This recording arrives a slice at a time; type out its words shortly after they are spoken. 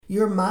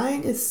Your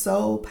mind is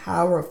so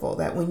powerful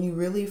that when you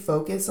really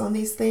focus on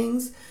these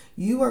things,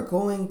 you are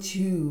going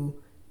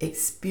to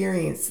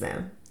experience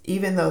them,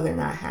 even though they're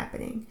not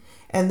happening.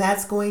 And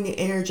that's going to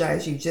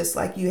energize you, just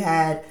like you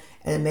had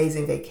an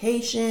amazing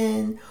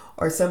vacation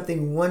or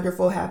something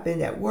wonderful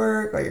happened at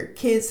work or your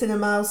kids hit a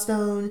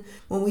milestone.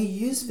 When we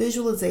use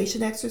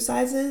visualization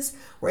exercises,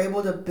 we're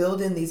able to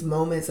build in these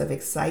moments of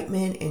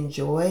excitement and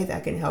joy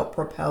that can help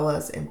propel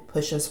us and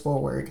push us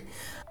forward.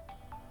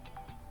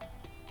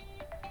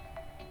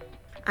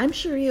 I'm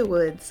Sharia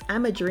Woods.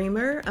 I'm a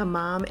dreamer, a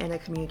mom, and a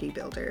community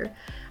builder.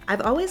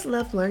 I've always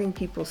loved learning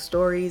people's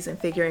stories and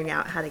figuring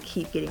out how to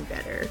keep getting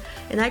better.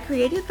 And I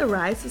created the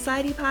Rise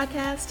Society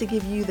podcast to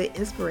give you the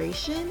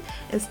inspiration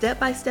and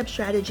step-by-step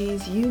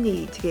strategies you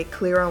need to get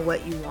clear on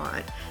what you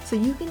want so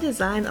you can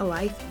design a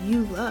life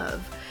you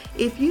love.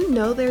 If you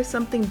know there's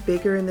something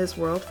bigger in this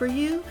world for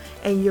you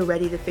and you're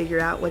ready to figure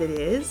out what it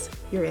is,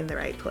 you're in the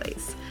right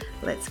place.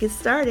 Let's get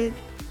started.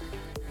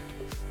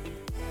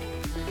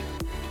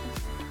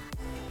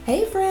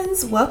 Hey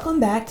friends, welcome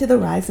back to the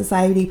Rise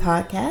Society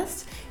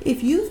podcast.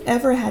 If you've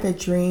ever had a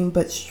dream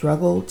but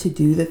struggled to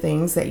do the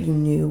things that you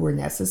knew were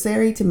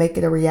necessary to make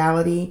it a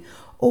reality,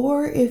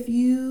 or if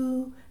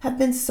you have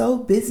been so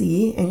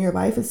busy and your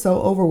life is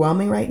so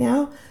overwhelming right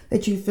now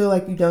that you feel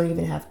like you don't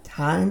even have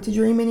time to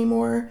dream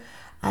anymore,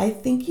 I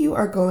think you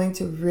are going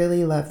to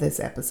really love this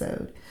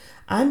episode.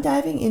 I'm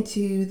diving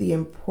into the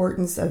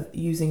importance of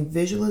using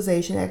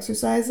visualization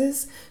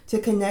exercises to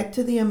connect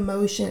to the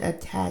emotion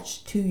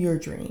attached to your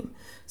dream,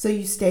 so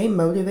you stay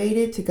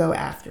motivated to go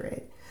after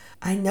it.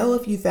 I know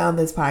if you found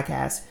this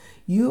podcast,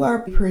 you are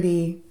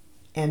pretty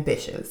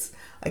ambitious.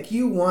 Like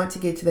you want to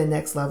get to the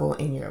next level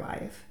in your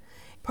life.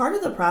 Part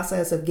of the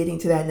process of getting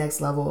to that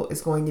next level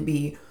is going to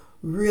be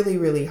really,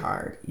 really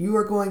hard. You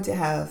are going to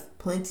have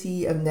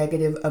plenty of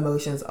negative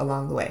emotions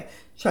along the way.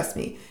 Trust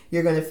me,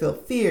 you're going to feel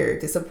fear,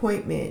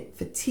 disappointment,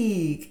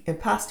 fatigue,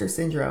 imposter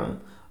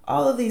syndrome,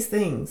 all of these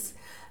things.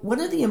 One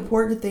of the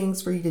important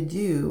things for you to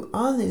do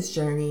on this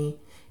journey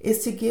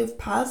is to give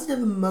positive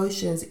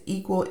emotions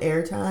equal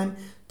airtime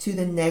to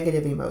the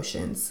negative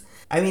emotions.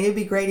 I mean, it'd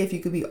be great if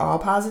you could be all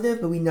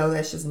positive, but we know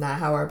that's just not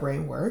how our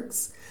brain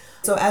works.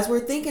 So as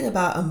we're thinking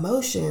about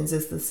emotions,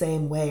 it's the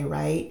same way,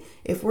 right?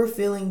 If we're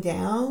feeling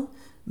down,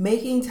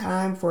 making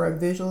time for a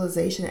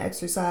visualization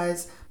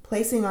exercise,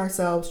 placing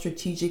ourselves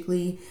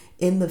strategically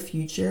in the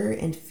future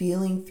and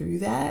feeling through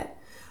that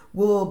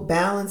will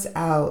balance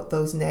out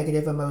those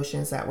negative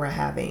emotions that we're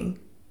having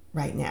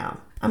right now.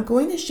 I'm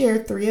going to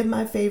share 3 of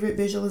my favorite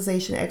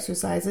visualization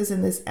exercises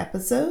in this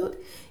episode.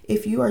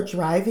 If you are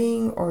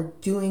driving or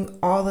doing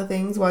all the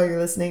things while you're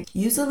listening,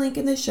 use the link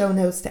in the show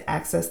notes to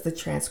access the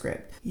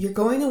transcript. You're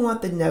going to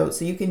want the notes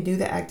so you can do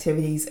the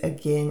activities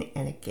again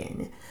and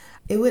again.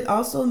 It would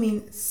also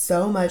mean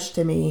so much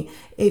to me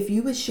if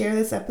you would share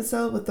this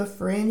episode with a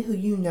friend who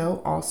you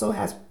know also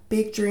has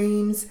big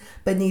dreams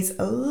but needs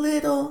a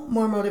little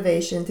more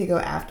motivation to go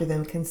after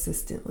them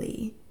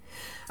consistently.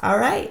 All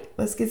right,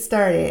 let's get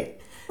started.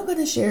 I'm going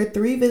to share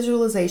 3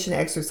 visualization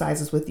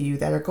exercises with you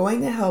that are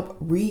going to help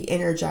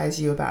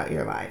re-energize you about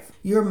your life.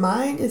 Your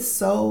mind is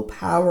so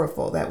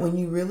powerful that when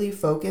you really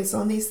focus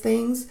on these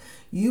things,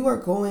 you are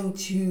going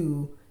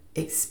to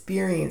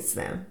experience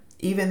them,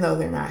 even though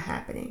they're not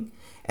happening.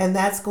 And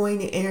that's going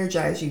to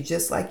energize you,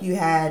 just like you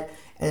had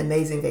an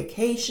amazing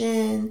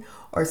vacation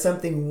or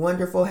something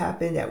wonderful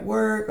happened at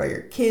work or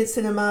your kids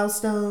hit a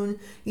milestone.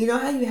 You know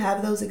how you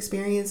have those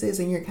experiences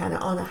and you're kind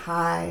of on a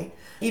high,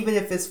 even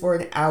if it's for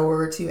an hour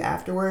or 2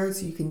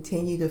 afterwards, you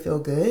continue to feel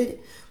good.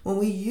 When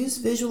we use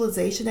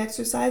visualization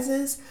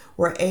exercises,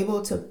 we're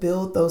able to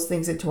build those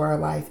things into our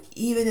life,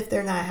 even if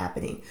they're not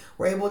happening.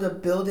 We're able to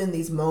build in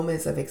these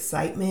moments of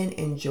excitement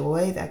and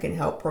joy that can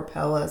help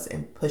propel us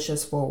and push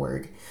us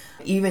forward,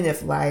 even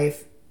if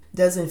life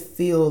doesn't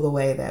feel the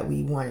way that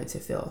we want it to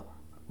feel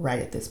right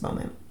at this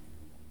moment.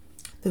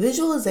 The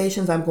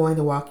visualizations I'm going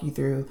to walk you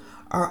through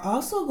are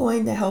also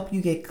going to help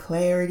you get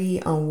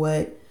clarity on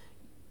what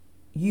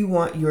you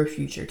want your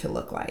future to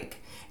look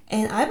like.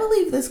 And I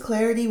believe this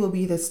clarity will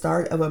be the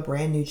start of a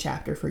brand new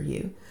chapter for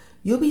you.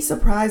 You'll be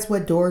surprised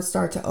what doors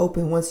start to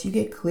open once you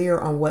get clear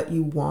on what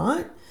you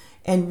want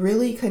and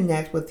really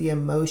connect with the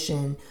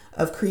emotion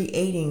of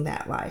creating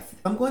that life.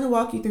 I'm going to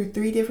walk you through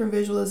 3 different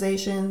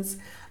visualizations.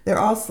 They're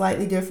all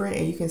slightly different,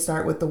 and you can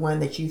start with the one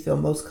that you feel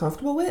most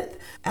comfortable with.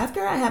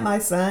 After I had my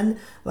son,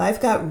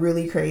 life got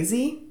really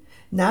crazy.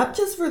 Not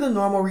just for the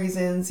normal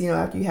reasons,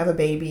 after you have a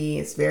baby,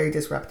 it's very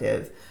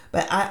disruptive.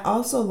 But I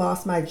also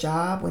lost my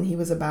job when he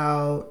was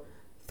about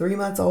 3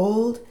 months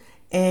old.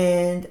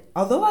 And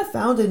although I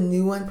found a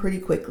new one pretty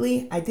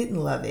quickly, I didn't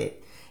love it.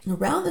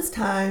 Around this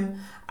time,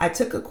 I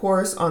took a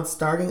course on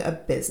starting a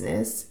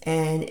business.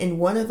 And in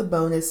one of the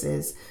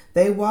bonuses,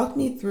 they walked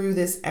me through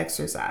this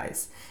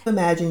exercise.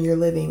 Imagine you're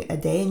living a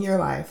day in your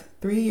life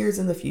 3 years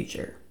in the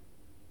future.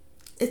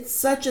 It's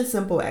such a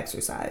simple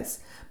exercise.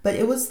 But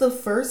it was the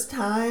first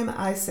time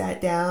I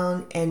sat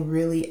down and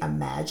really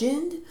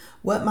imagined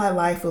what my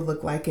life would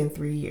look like in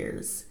 3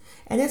 years.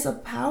 And it's a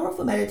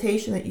powerful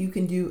meditation that you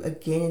can do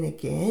again and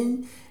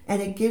again.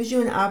 and it gives you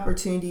an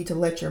opportunity to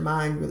let your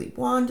mind really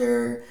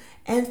wander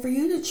and for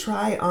you to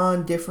try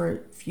on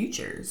different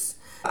futures.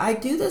 I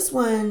do this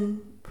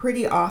one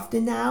pretty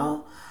often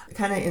now,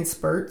 kind of in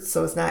spurts,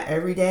 so it's not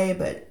every day,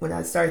 but when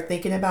I start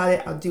thinking about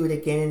it, I'll do it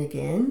again and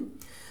again.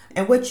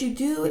 And what you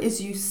do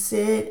is you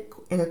sit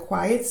in a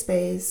quiet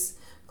space,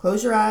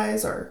 close your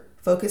eyes or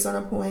focus on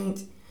a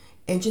point,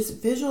 and just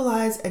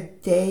visualize a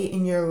day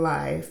in your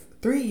life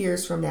 3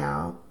 years from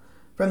now,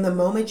 from the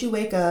moment you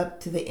wake up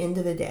to the end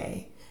of the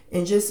day,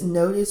 and just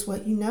notice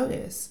what you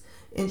notice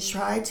and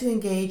try to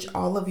engage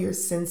all of your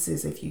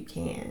senses if you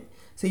can.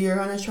 So you're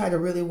going to try to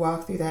really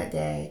walk through that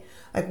day.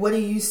 Like, what do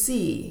you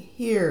see,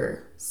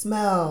 hear,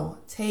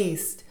 smell,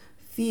 taste,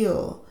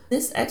 feel?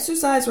 This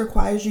exercise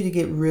requires you to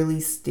get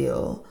really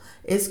still.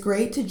 It's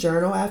great to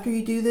journal after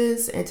you do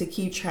this and to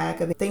keep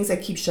track of things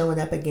that keep showing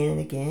up again and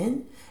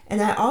again.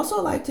 And I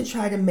also like to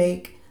try to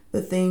make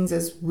the things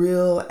as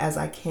real as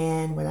I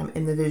can when I'm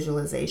in the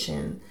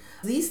visualization.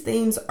 These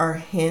things are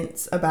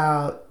hints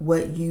about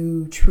what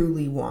you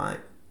truly want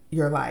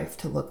your life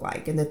to look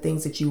like and the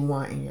things that you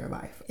want in your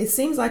life. It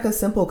seems like a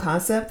simple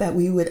concept that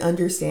we would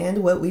understand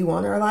what we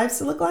want our lives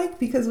to look like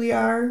because we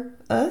are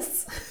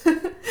us.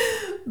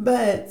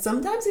 But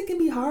sometimes it can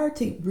be hard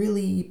to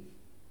really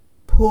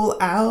pull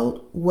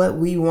out what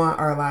we want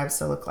our lives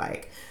to look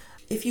like.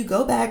 If you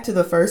go back to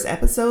the first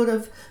episode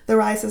of the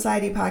Rise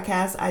Society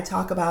podcast, I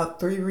talk about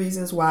 3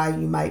 reasons why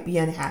you might be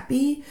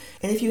unhappy.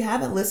 And if you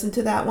haven't listened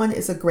to that one,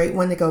 it's a great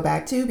one to go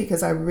back to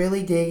because I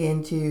really dig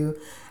into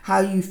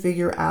how you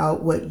figure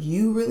out what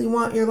you really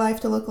want your life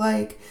to look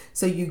like.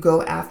 So you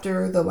go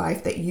after the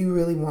life that you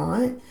really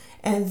want.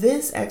 And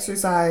this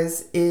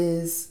exercise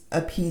is a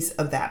piece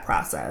of that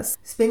process.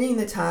 Spending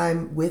the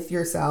time with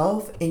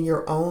yourself in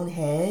your own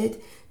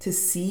head to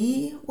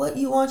see what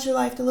you want your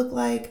life to look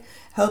like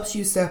helps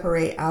you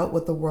separate out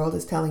what the world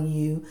is telling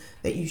you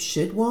that you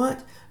should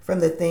want from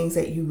the things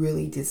that you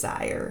really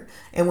desire.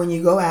 And when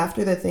you go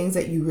after the things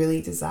that you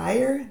really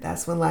desire,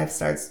 that's when life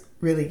starts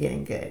really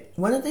getting good.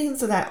 One of the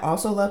things that I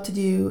also love to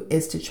do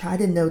is to try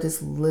to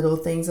notice little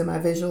things in my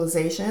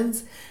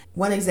visualizations.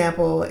 One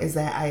example is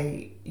that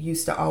I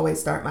used to always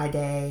start my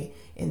day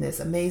in this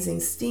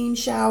amazing steam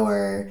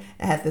shower.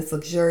 I had this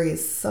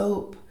luxurious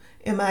soap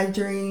in my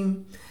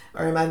dream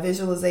or in my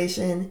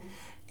visualization.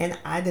 And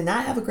I did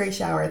not have a great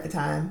shower at the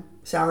time.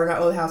 Shower in our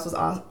old house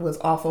was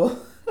awful.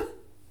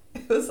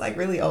 It was like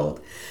really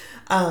old.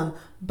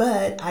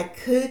 But I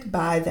could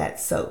buy that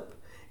soap.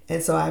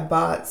 And so I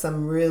bought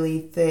some really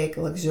thick,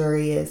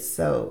 luxurious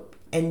soap.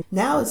 And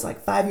now it's like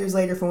 5 years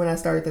later from when I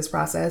started this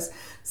process.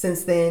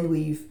 Since then,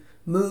 we've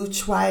moved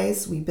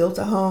twice. We built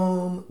a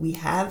home. We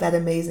have that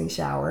amazing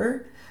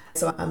shower.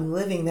 So I'm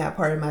living that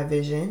part of my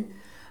vision.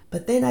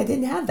 But then I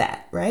didn't have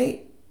that,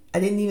 right? I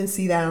didn't even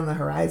see that on the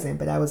horizon,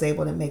 but I was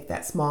able to make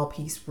that small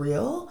piece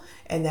real,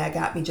 and that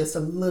got me just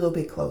a little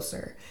bit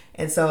closer.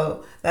 And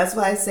so that's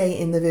why I say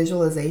in the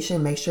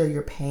visualization, make sure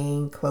you're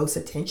paying close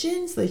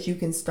attention so that you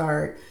can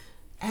start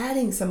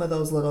adding some of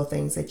those little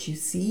things that you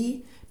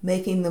see,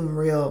 making them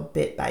real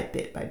bit by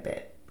bit by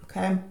bit,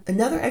 okay?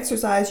 Another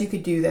exercise you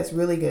could do that's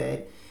really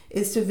good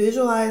is to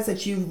visualize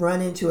that you've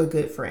run into a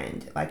good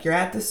friend. Like you're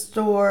at the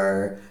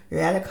store, you're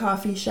at a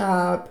coffee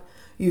shop,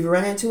 you've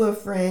run into a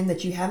friend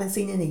that you haven't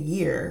seen in a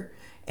year,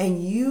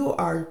 and you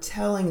are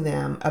telling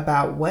them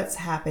about what's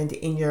happened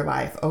in your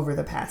life over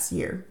the past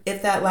year.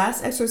 If that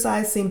last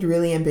exercise seemed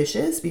really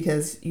ambitious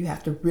because you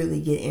have to really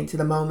get into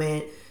the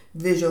moment,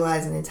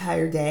 visualize an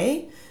entire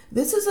day,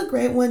 this is a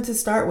great one to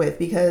start with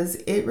because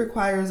it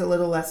requires a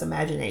little less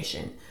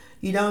imagination.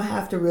 You don't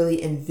have to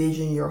really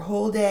envision your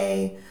whole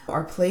day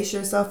or place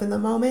yourself in the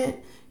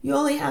moment. You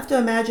only have to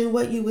imagine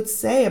what you would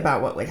say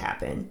about what would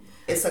happen.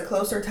 It's a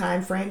closer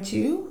time frame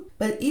too.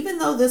 But even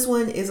though this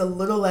one is a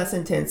little less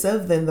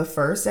intensive than the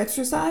first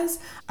exercise,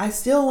 I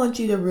still want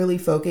you to really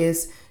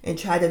focus and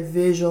try to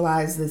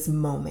visualize this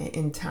moment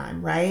in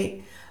time,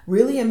 right?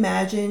 Really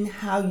imagine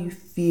how you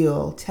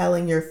feel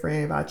telling your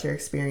friend about your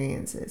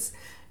experiences,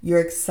 your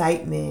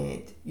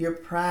excitement, your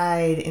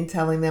pride in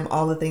telling them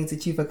all the things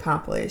that you've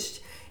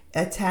accomplished.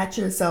 Attach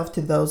yourself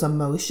to those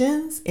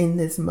emotions in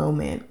this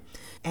moment.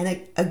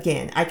 And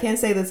again, I can't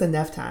say this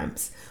enough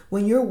times.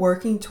 When you're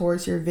working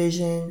towards your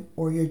vision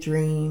or your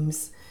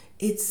dreams,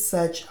 it's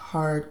such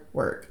hard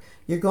work.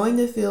 You're going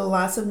to feel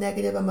lots of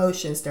negative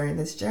emotions during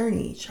this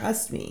journey.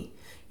 Trust me.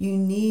 You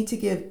need to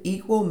give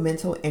equal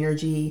mental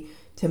energy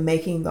to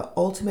making the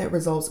ultimate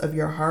results of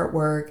your hard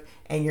work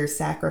and your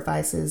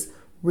sacrifices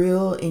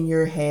real in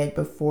your head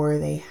before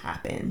they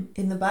happen.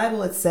 In the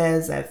Bible, it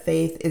says that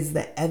faith is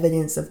the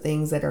evidence of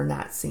things that are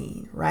not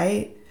seen,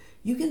 right?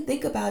 You can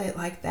think about it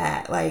like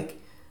that.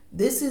 Like,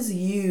 this is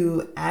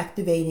you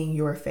activating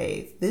your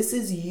faith. This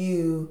is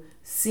you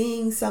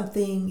seeing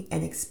something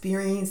and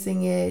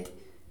experiencing it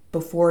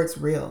before it's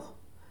real.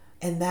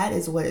 And that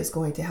is what is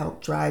going to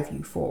help drive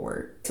you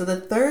forward. So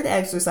the third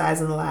exercise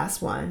and the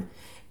last one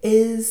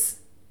is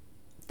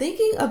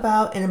thinking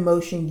about an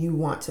emotion you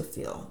want to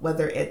feel,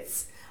 whether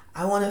it's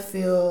I want to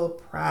feel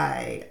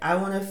pride, I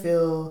want to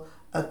feel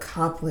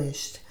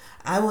accomplished,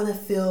 I want to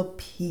feel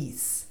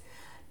peace.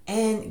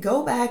 And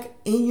go back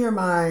in your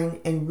mind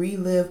and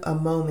relive a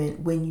moment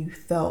when you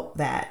felt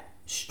that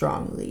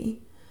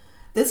strongly.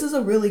 This is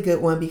a really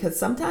good one because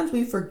sometimes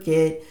we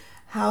forget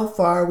how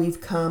far we've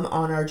come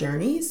on our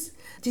journeys.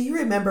 Do you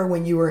remember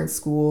when you were in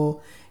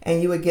school and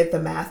you would get the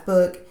math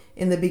book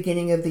in the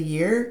beginning of the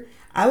year?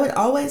 I would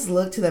always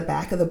look to the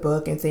back of the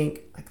book and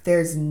think, like,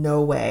 there's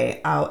no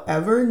way I'll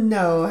ever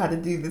know how to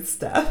do this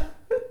stuff.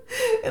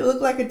 It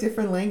looked like a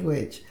different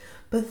language.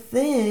 But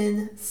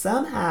then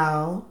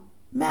somehow,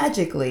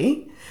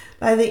 magically,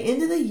 by the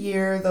end of the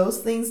year, those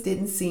things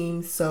didn't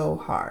seem so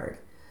hard.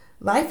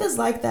 Life is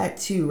like that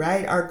too,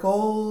 right? Our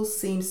goals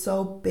seem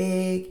so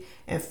big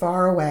and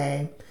far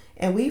away,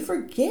 and we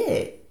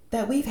forget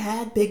that we've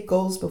had big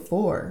goals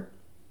before.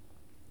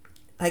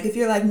 Like if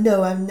you're like,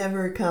 no, I've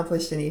never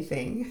accomplished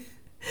anything.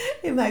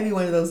 It might be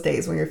one of those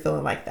days when you're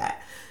feeling like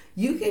that.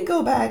 You can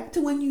go back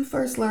to when you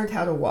first learned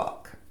how to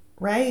walk,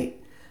 right?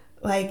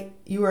 Like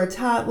you were a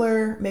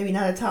toddler, maybe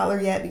not a toddler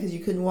yet because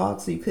you couldn't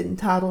walk, so you couldn't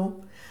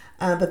toddle.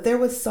 But there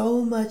was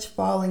so much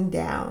falling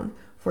down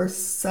for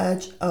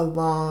such a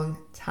long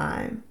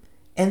time.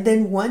 And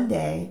then one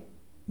day,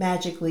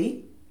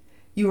 magically,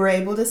 you were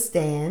able to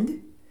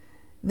stand,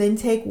 then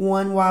take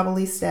one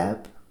wobbly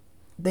step,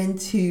 then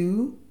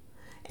two,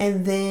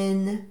 and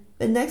then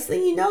the next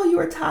thing you know, you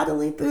were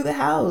toddling through the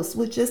house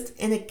with just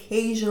an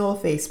occasional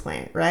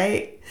faceplant,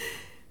 right?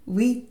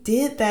 We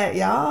did that,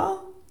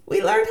 y'all.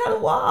 We learned how to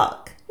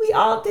walk. We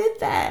all did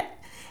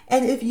that.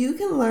 And if you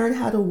can learn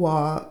how to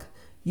walk,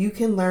 you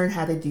can learn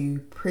how to do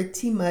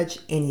pretty much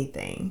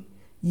anything.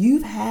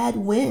 You've had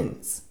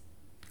wins.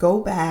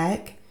 Go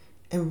back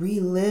and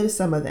relive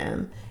some of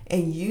them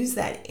and use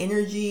that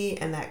energy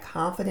and that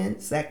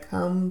confidence that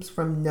comes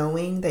from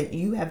knowing that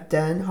you have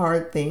done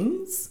hard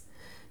things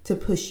to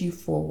push you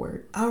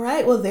forward. All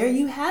right, well, there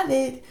you have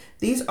it.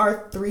 These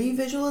are 3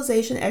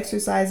 visualization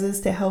exercises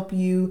to help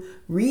you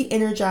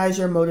re-energize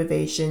your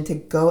motivation to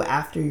go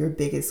after your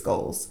biggest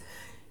goals.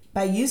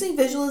 By using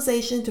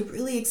visualization to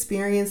really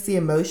experience the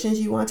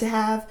emotions you want to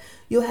have,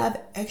 you'll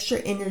have extra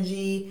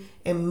energy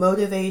and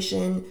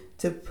motivation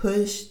to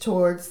push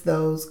towards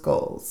those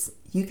goals.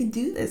 You can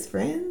do this,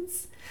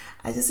 friends.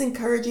 I just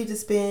encourage you to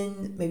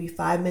spend maybe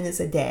 5 minutes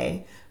a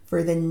day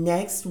for the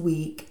next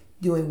week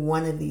doing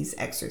one of these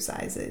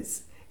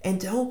exercises. And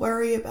don't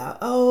worry about,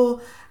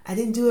 oh, I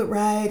didn't do it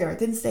right or I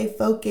didn't stay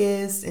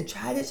focused, and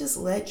try to just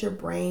let your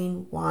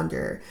brain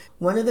wander.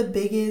 One of the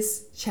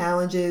biggest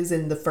challenges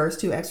in the first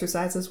 2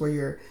 exercises where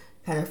you're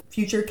kind of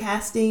future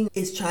casting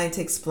is trying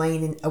to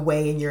explain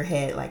away in your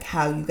head like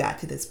how you got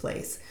to this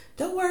place.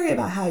 Don't worry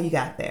about how you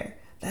got there.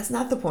 That's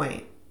not the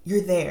point.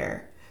 You're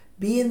there.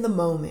 Be in the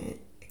moment.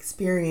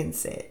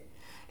 Experience it.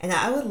 And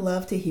I would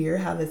love to hear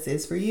how this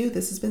is for you.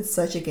 This has been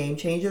such a game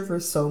changer for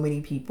so many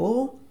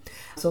people.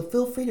 So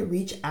feel free to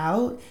reach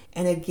out.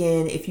 And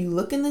again, if you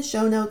look in the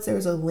show notes,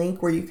 there's a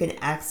link where you can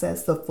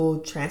access the full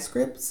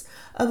transcripts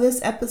of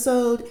this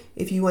episode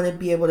if you want to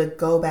be able to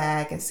go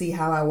back and see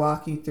how I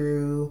walk you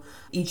through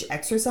each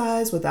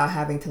exercise without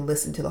having to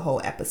listen to the whole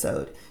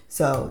episode.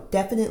 So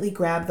definitely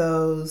grab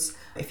those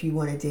if you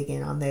want to dig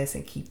in on this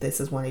and keep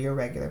this as one of your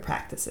regular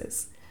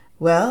practices.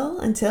 Well,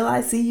 until I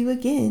see you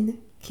again,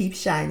 keep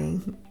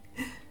shining.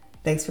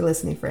 Thanks for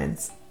listening,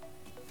 friends.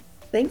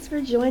 Thanks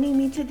for joining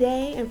me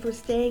today and for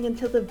staying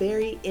until the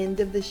very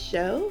end of the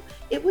show.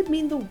 It would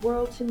mean the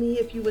world to me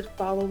if you would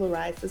follow the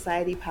Rise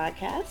Society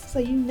podcast so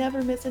you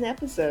never miss an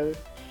episode.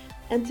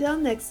 Until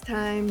next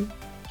time,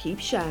 keep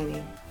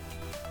shining.